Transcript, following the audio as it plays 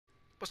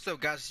What's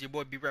up, guys? It's your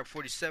boy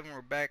B-Rap47.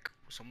 We're back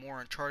with some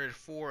more Uncharted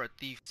 4, A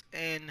Thief's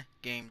End.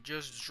 Game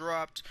just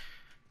dropped.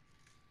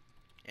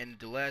 In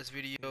the last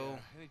video,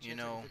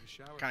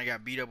 kind of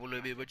got beat up a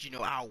little bit, but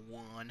I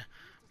won.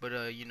 But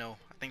I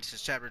think this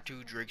is chapter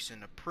 2. Drake's in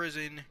the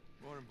prison.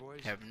 Morning,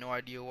 boys. Have no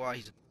idea why.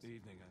 He's,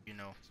 Evening.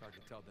 It's hard to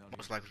tell down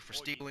most here. likely for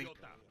stealing.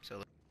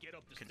 So Get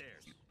up the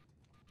stairs.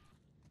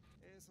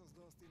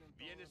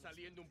 Viene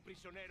saliendo un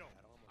prisionero.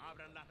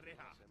 Abran la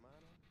reja.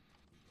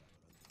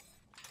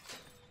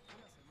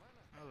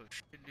 oh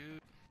shit,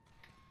 dude.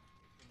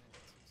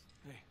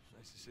 Hey,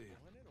 nice to see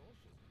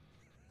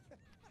you.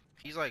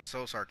 He's like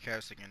so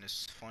sarcastic and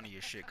it's funny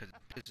as shit because it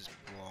pisses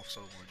people off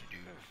so much, dude.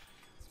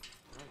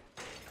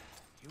 Right.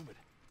 Humid.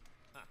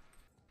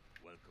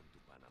 Welcome to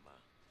Panama.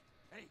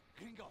 Hey,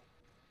 gringo.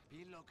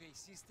 Vi lo que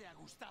hiciste a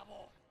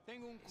Gustavo.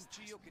 Tengo un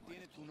cuchillo que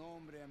tiene tu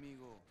nombre,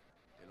 amigo.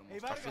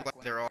 I feel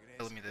like they're all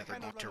telling me that they're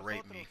going to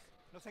rape me.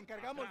 Nos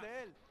encargamos de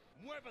él.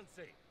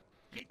 Muévanse.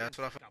 Yeah, that's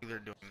what I feel like they're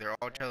doing. They're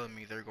all telling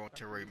me they're going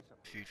to rape me in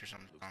the future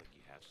sometime. Looks like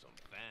you have some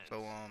fans.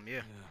 So yeah,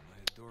 Yeah, my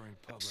adoring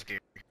that's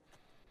public. scary.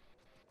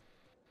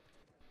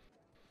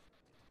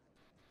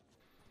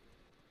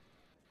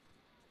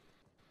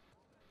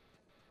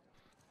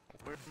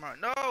 Where's my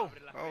no?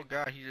 Oh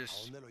god, he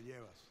just ¿Dónde lo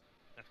llevas?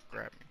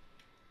 grabbed me.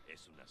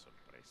 Es una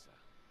sorpresa.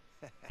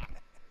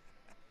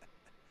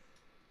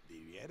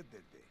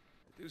 Diviértete.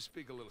 I do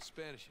speak a little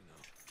Spanish, you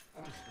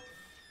know.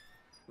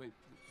 Wait,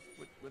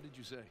 what did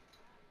you say?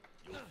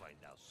 You'll find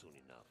out soon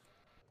enough.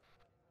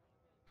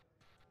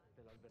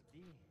 Te lo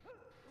advertí,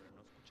 pero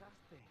no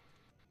escuchaste.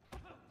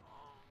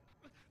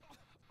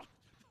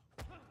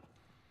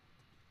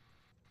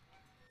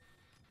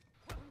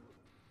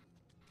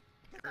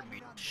 They're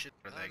beating the shit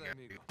out of that guy,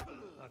 dude.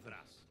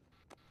 Atrás.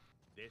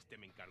 De este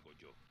me encargo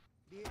yo.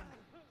 Bien.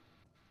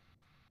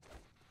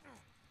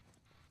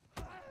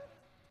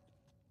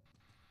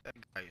 That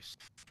guy is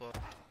fucked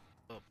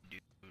up,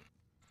 dude.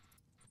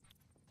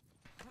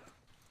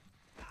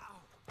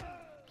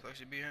 Looks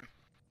to be him.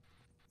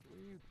 Where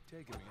are you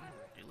taking me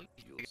anyway? Hey, look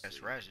at big ass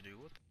rats, dude.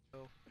 What the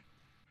hell?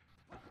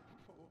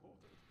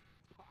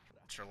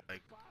 It's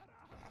like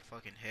my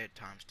fucking head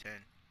times 10.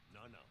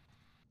 No,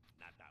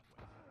 not that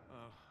way.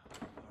 Oh,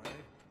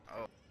 alright.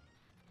 Oh.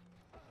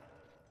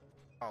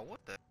 Oh,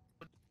 what the?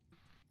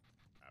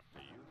 After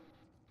you.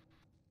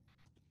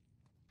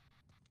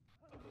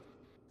 I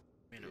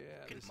mean, Yeah,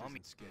 a fucking this mummy.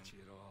 isn't sketchy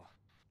at all.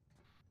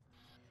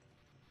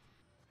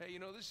 Hey,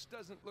 this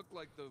doesn't look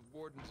like the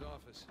warden's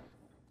office.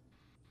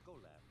 Go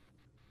left.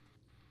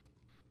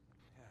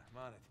 Yeah,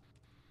 I'm on it.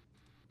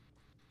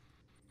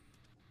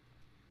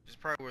 This is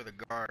probably where the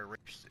guard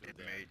rapes the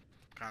inmate.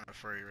 Kind of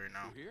afraid right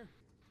now. You here?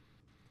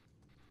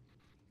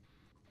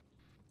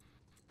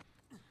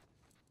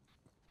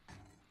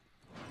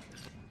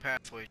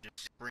 Pathway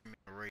just screaming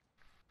rape.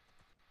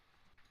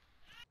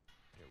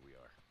 Here we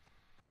are.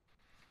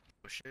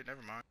 Oh shit,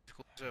 never mind. It's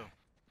cool as hell.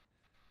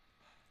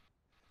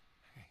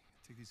 Hey,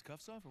 take these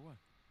cuffs off or what?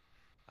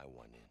 I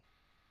want in.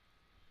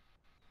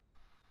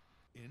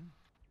 In?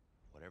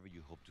 Whatever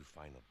you hope to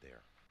find up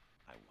there,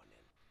 I want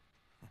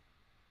in.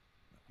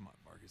 Come on,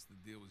 Marcus. The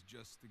deal was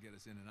just to get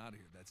us in and out of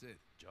here. That's it.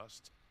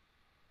 Just?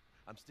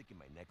 I'm sticking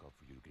my neck out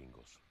for you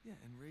gringos. Yeah,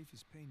 and Rafe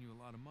is paying you a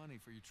lot of money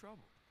for your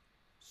trouble.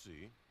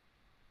 See?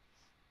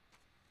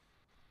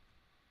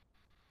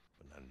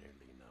 But not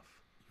nearly enough.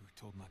 You were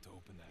told not to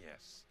open that.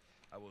 Yes.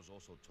 I was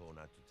also told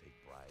not to take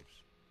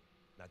bribes,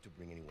 not to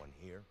bring anyone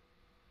here,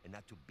 and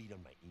not to beat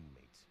on my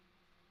inmates.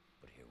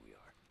 But here we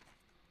are.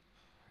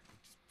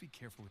 Just be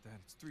careful with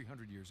that. It's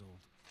 300 years old.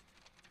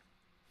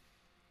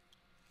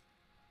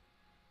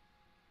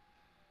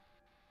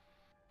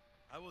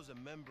 I was a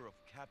member of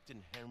Captain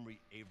Henry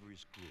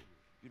Avery's crew.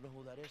 You know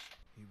who that is?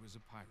 He was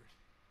a pirate.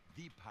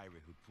 The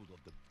pirate who pulled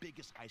off the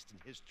biggest heist in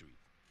history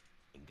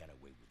and got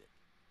away with it.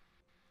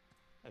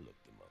 I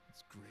looked him up.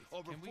 It's great.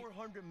 Over Can we-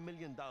 $400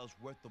 million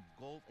worth of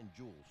gold and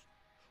jewels,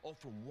 all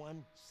from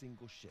one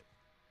single ship.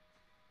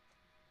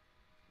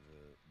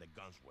 The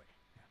Gunsway.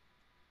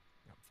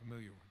 I'm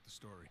familiar with the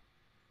story.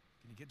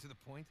 Can you get to the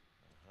point?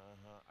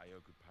 I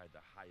occupied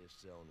the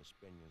highest cell in the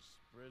Spaniards'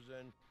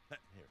 prison.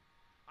 Here.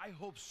 I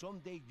hope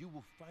someday you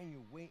will find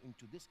your way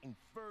into this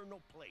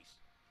infernal place,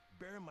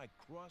 bear my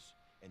cross,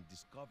 and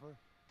discover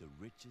the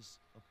riches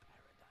of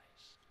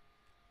paradise.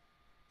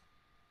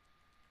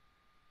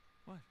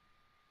 What?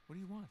 What do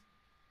you want?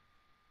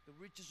 The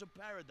riches of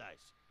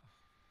paradise.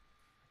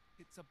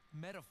 It's a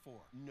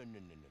metaphor. No.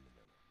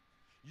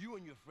 You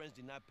and your friends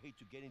did not pay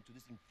to get into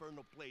this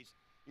infernal place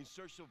in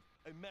search of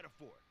a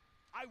metaphor.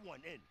 I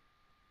want in.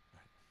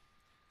 Right.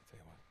 I'll tell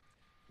you what.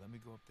 Let me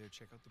go up there,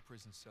 check out the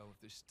prison cell. If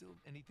there's still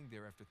anything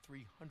there after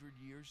 300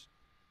 years,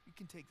 you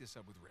can take this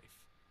up with Rafe.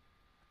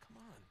 Come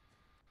on.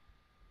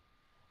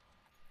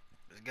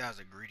 This guy's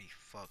a greedy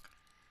fuck.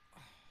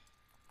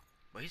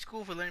 But he's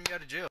cool for letting me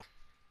out of jail.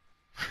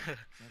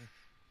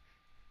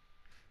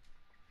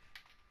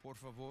 Por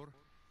favor.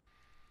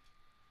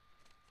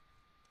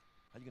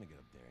 How you gonna get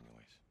up there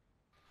anyways?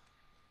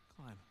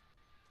 Climb.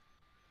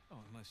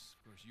 Oh, unless,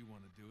 of course, you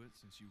want to do it,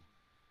 since you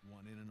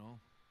want in and all.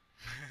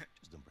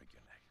 Just the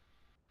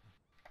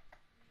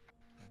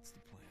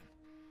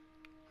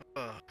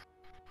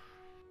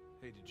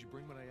Hey, did you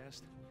bring what I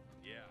asked?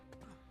 Yeah,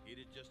 hid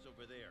it just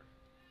over there,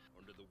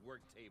 under the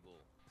work table.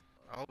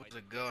 Oh, it's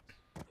a gun.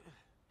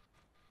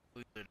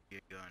 Please let it be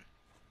a gun.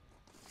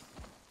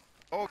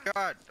 Oh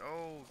god!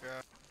 Oh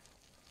god!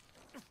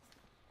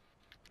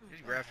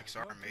 These graphics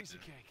are amazing.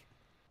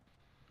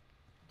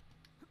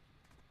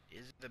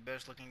 Is it the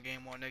best looking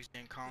game on next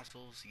gen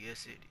consoles?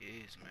 Yes, it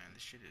is, man.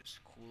 This shit is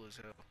cool as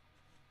hell.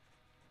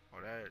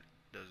 Oh, that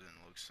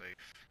doesn't look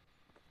safe.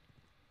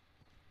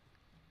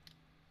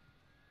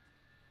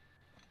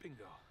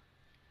 Bingo.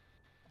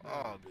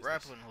 Oh,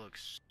 grappling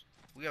hooks.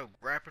 We have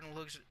grappling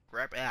hooks.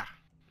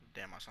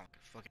 Damn, I sound like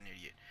a fucking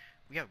idiot.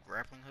 We have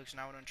grappling hooks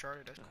now with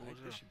Uncharted. That's cool as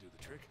hell. This should do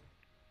the trick.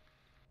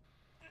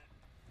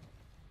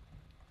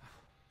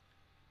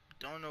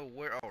 Don't know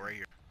where. Oh, right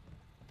here.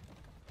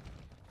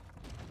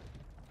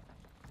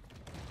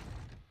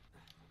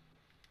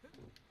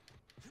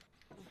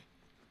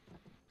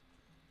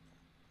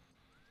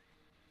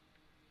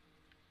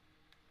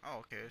 Oh,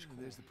 okay, it's cool.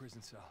 There's the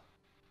prison cell.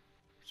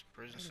 It's a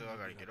prison cell. I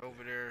gotta get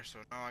over there. So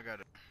now I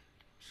gotta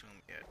assume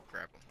we had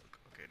grappling hook.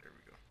 Okay, there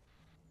we go.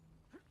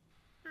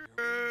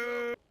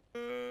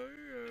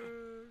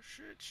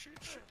 Shit.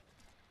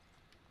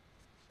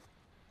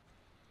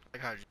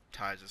 Like how it just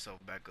ties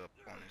itself back up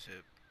on his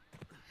hip.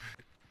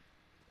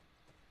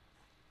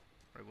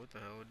 Like, what the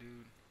hell,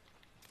 dude?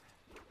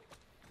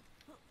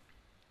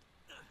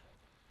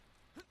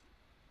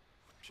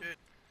 Shit.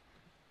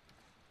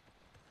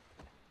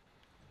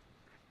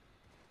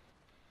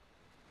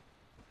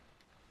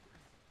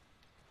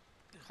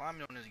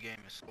 Climbing on this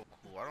game is so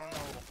cool. I don't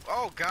know.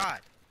 Oh,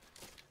 God!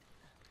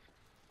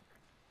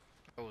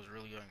 That was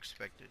really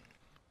unexpected.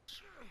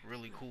 It's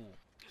really cool.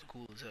 It's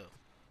cool as hell.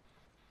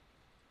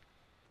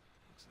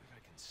 Looks like I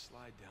can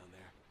slide down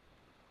there.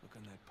 Look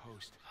on that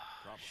post.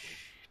 Probably.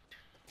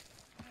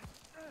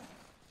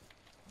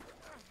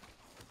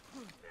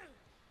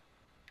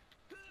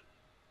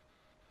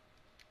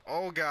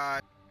 Oh,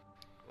 God.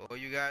 Well,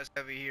 you guys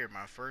have it here.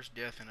 My first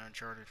death in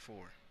Uncharted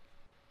 4.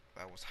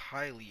 That was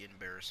highly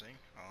embarrassing.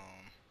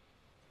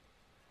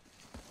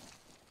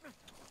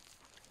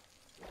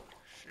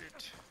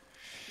 Shit.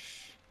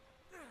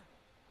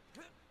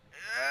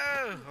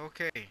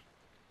 Okay.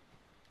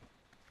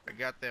 I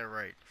got that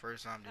right.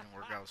 First time didn't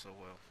work out so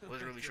well.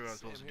 Wasn't really sure what I was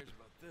supposed to do.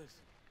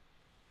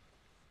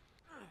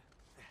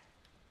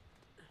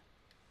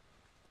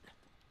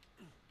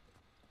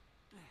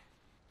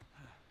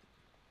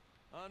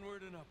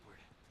 Onward and upward.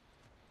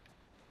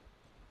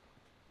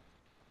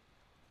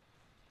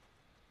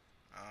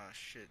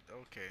 Shit,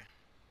 okay.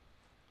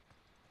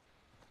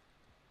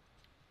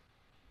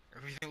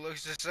 Everything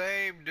looks the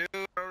same, dude. I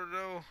don't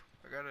know.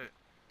 I gotta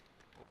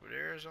over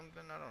there or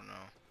something? I don't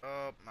know.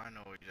 I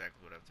know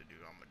exactly what I have to do.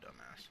 I'm a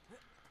dumbass.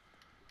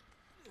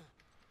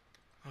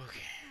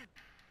 Okay.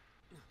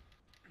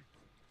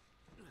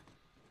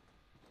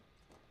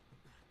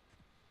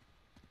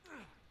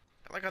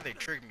 I like how they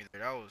tricked me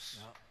there. That was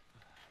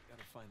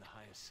gotta find the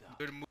highest cell.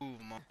 good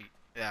move, Naughty.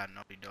 Yeah,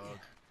 Naughty Dog.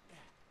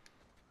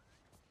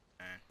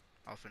 Man,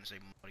 I was finna say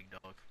Naughty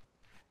Dog.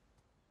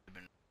 I've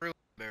been really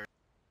embarrassed.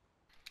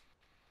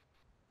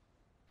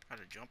 How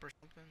to jump or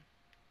something?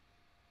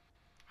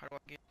 How do I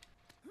get?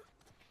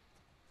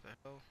 The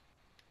hell?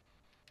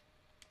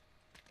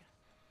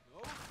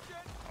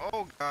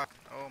 Oh God!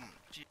 Oh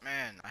gee,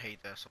 man, I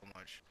hate that so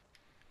much.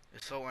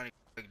 It's so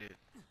unexpected.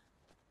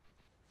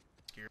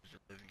 Scares the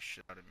living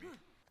shit out of me.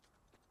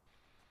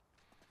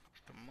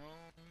 Come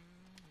on,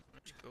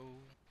 let's go.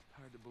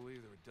 Hard to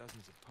believe there were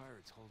dozens of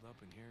pirates holed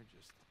up in here,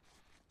 just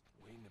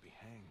waiting to be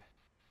hanged.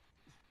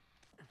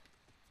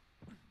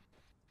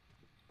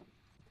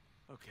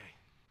 Okay,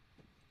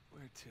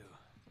 where to?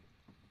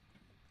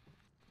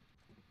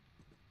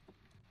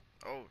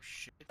 Oh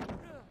shit! I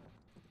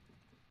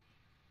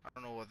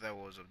don't know what that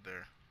was up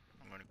there.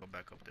 I'm gonna go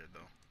back up there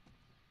though.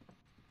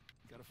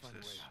 Gotta find a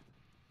way up.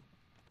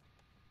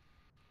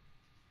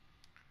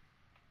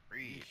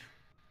 Read.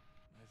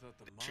 I thought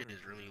the shit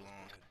is really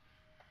long.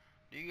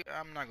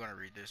 I'm not gonna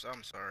read this.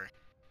 I'm sorry.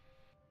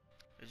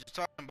 It's just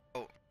talking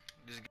about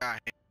this guy.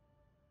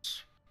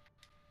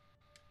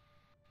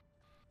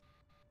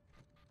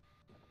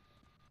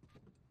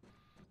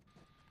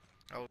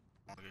 Oh,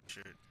 good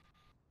shit.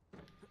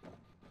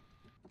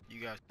 You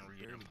guys can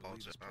read it and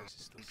pause it.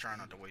 I'm trying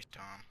not to waste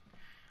time.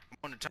 I'm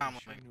on the time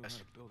Sure limit. knew how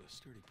to build a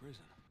sturdy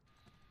prison.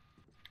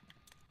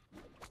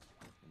 Wonder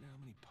how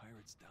many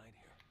pirates died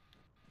here.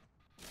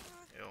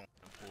 Yo,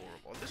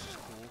 horrible. Oh, this is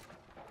cool.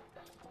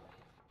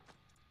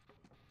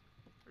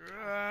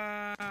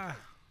 Alright,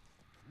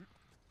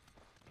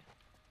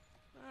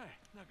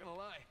 not gonna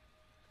lie.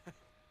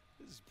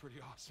 This is pretty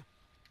awesome.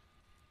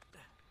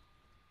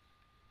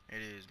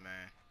 It is,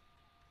 man.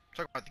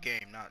 Talk about the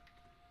game, not.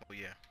 Oh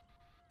yeah.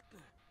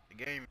 The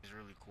game is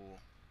really cool.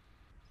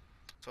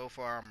 So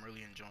far, I'm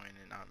really enjoying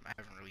it. I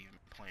haven't really even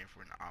been playing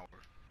for an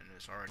hour, and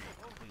it's already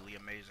completely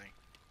amazing.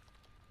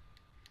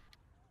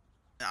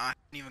 Now, I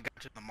haven't even got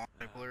to the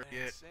multiplayer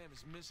yet. Sam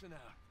is missing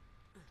out.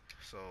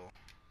 So,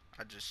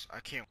 I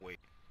can't wait.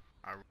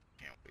 I really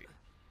can't wait.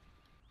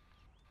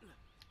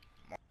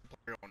 Multiplayer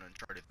on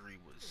Uncharted 3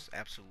 was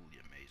absolutely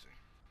amazing.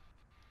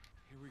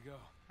 Here we go.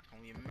 I can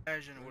only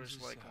imagine what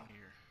it's like on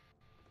here.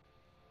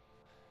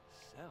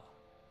 Cell.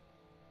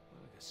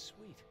 More like a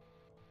suite.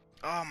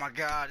 Oh my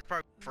god, it's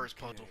probably the first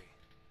puzzle.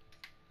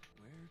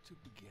 Where to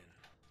begin?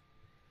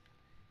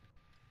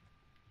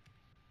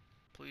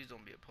 Please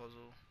don't be a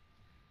puzzle.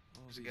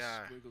 All This these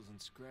guy. squiggles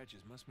and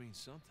scratches must mean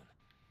something.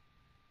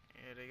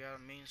 Yeah, they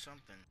gotta mean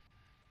something.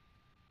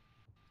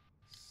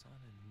 Sun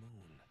and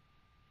moon.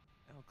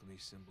 Alchemy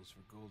symbols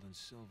for gold and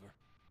silver.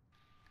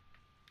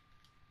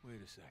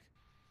 Wait a sec.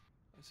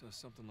 I saw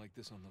something like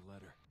this on the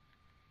letter.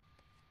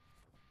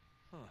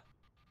 Huh.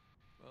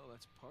 Well,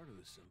 that's part of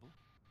the symbol.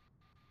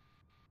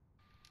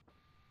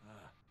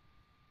 Ah.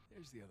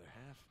 There's the other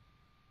half.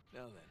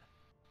 Now then.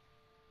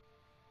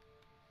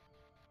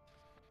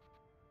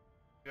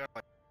 You got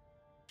like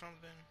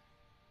something?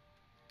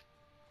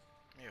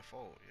 Yeah,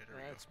 fold. Yeah, there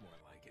we go. That's more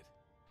like it.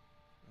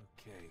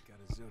 Okay, got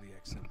a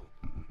zodiac symbol.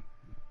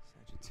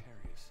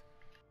 Sagittarius.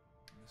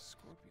 And the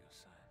Scorpio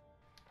sign.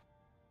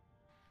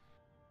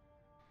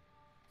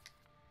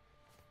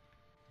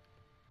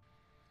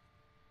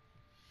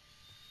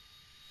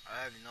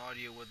 I have no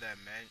idea what that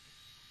meant.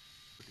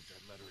 Look at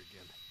that letter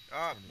again.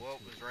 Ah, well,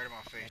 it was right in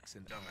my face. X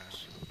and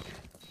Dumbass.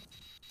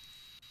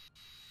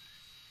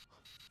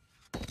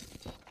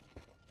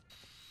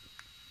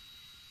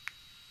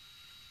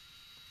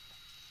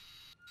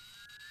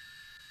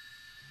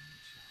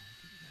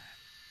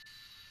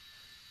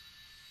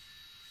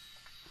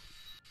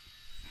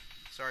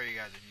 Sorry, you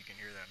guys, if you can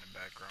hear that in the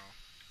background.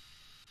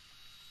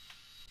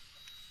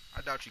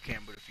 I doubt you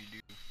can, but if you do,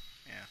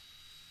 yeah.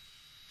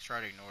 Let's try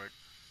to ignore it.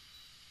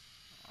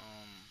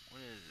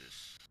 What is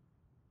this?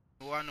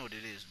 Well, I know what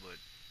it is, but...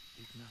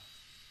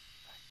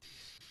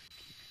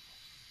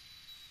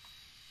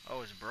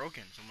 Oh, it's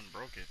broken. Someone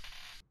broke it.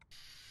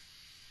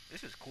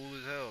 This is cool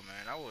as hell,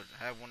 man. I would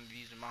have one of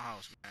these in my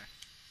house, man.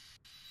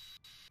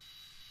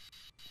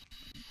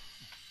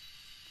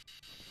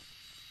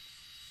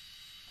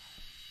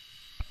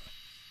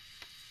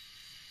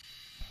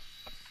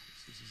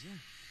 This is in.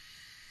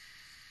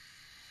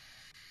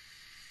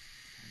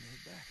 Time to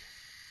head back.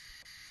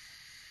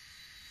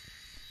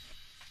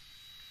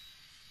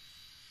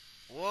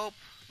 Well,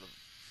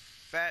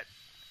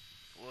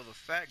 the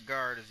fat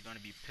guard is gonna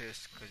be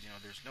pissed because, you know,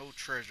 there's no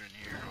treasure in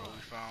here.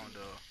 We found,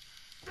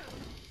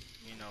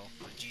 you know,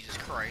 Jesus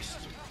Christ,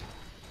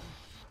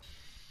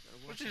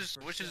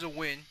 which is a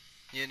win,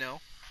 you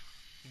know.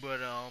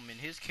 But in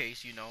his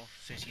case, you know,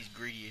 since he's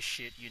greedy as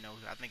shit, you know,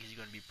 I think he's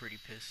gonna be pretty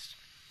pissed.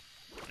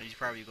 He's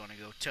probably gonna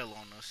go tell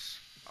on us.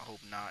 I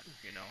hope not,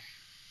 you know.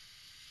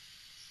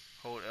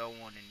 Hold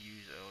L1 and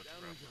use L to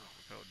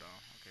rappel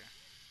down. Okay.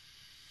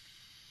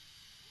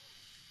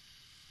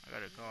 I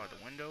gotta go out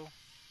the window.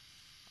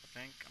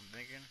 I'm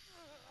thinking.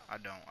 I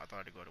don't. I thought I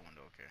had to go to the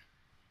window. Okay.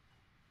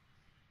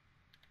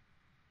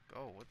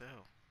 Go. What the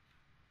hell?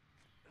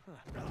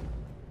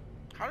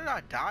 How did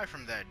I die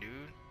from that,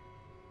 dude?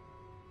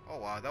 Oh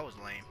wow, that was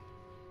lame.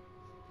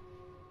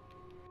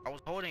 I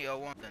was holding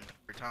L1 the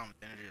entire time,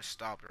 then it just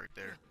stopped right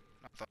there.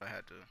 I thought I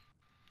had to.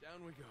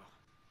 Down we go.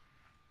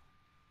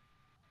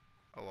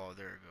 Oh well,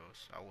 there it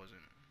goes. I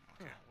wasn't.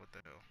 Okay. What the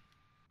hell?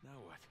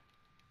 Now what?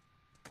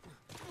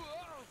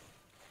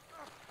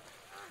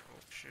 Oh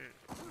shit.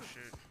 Oh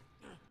shit.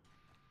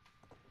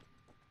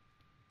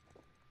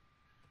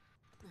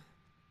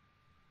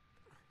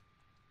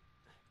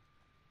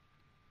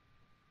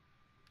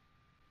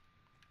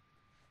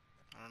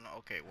 I don't know.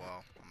 Okay,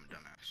 well, I'm a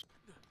dumbass.